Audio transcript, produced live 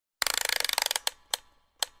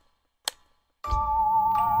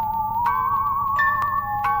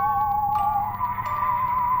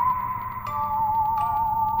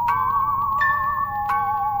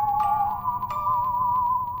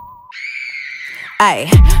Ayy,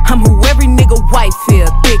 I'm who every nigga wife feel,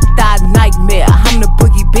 thick thigh nightmare. I'm the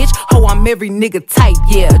boogie bitch, ho, I'm every nigga type,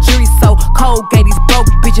 yeah. Jury so cold, gave these broke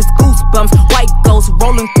bitches goosebumps. White ghosts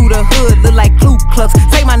rolling through the hood, look like Klu Klux.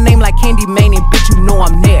 Say my name like Candyman and bitch, you know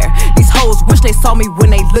I'm there. These hoes wish they saw me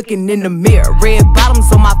when they looking in the mirror. Red bottoms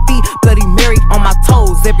on my feet, Bloody Mary on my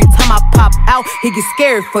toes. Every time I pop out, he get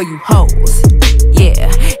scared for you hoes.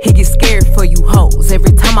 Yeah, he get scared for you hoes.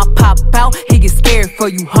 Every time I pop out, he get scared for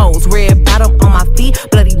you hoes. Red bottom on my feet,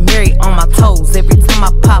 Bloody Mary on my toes. Every time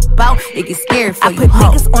I pop out, it get scared for you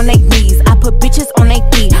hoes. I put niggas on their knees, I put bitches on their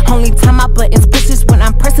feet. Only time my buttons pushes when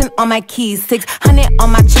I'm pressing on my keys. 600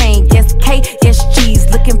 on my chain, yes K, yes G's.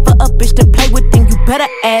 Looking for a bitch to play with, then you better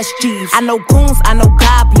ask G's. I know goons, I know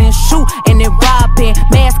goblins, shoot and then robbing.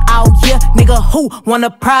 Mask out, yeah, nigga who want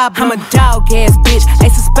a problem? I'm a dog ass bitch,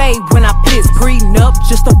 ace of spade when I piss. Breeding up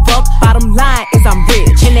just to fuck, bottom line is I'm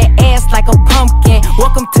rich. In that ass like a pumpkin,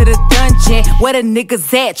 welcome to the dungeon. Where the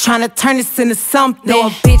niggas at, tryna turn this into something. Know a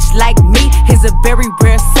bitch like me is a very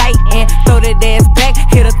rare sight. And throw that ass back,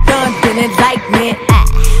 hit a thunder and lightning.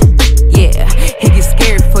 Yeah, he get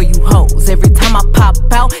scared for you hoes. Every time I pop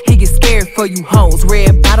out, he get scared for you hoes.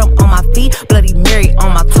 Red bottom on my feet, Bloody Mary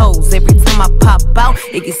on my toes. Every time I pop out,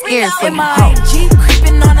 it get scared for you hoes. Jeep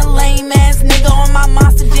creeping on a lame ass nigga on my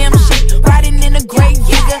monster jam shit. Riding in a grave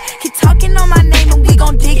digger. Keep talking on my name and we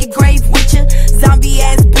gon' dig a grave with ya. Zombie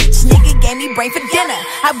ass bitch nigga gave me brain for dinner.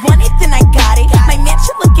 I want it, then I got it. My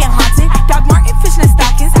mansion looking haunted. Dog Martin fishing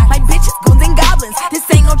stockings. My bitches goons and goblins. This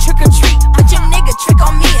ain't no trick or treat, but your nigga trick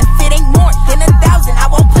on me. If it ain't more than 1,000, I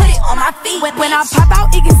won't put it on my feet. When I pop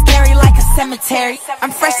out, it gets scary like a cemetery.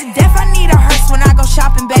 I'm fresh to death, I need a hearse when I go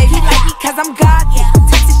shopping, baby. He like me cause I'm godly.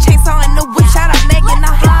 Texas chainsaw in the whip, shout out Megan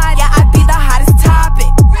the hot. Yeah, I be the hottest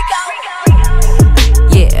topic.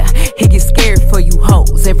 Yeah, he get scared for you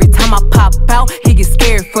hoes. Every time I pop out, he get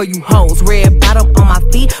scared for you hoes. Red bottom on my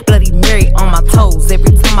feet, Bloody Mary on my toes.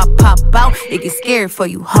 Every time I pop out, it get scared for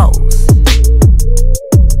you hoes.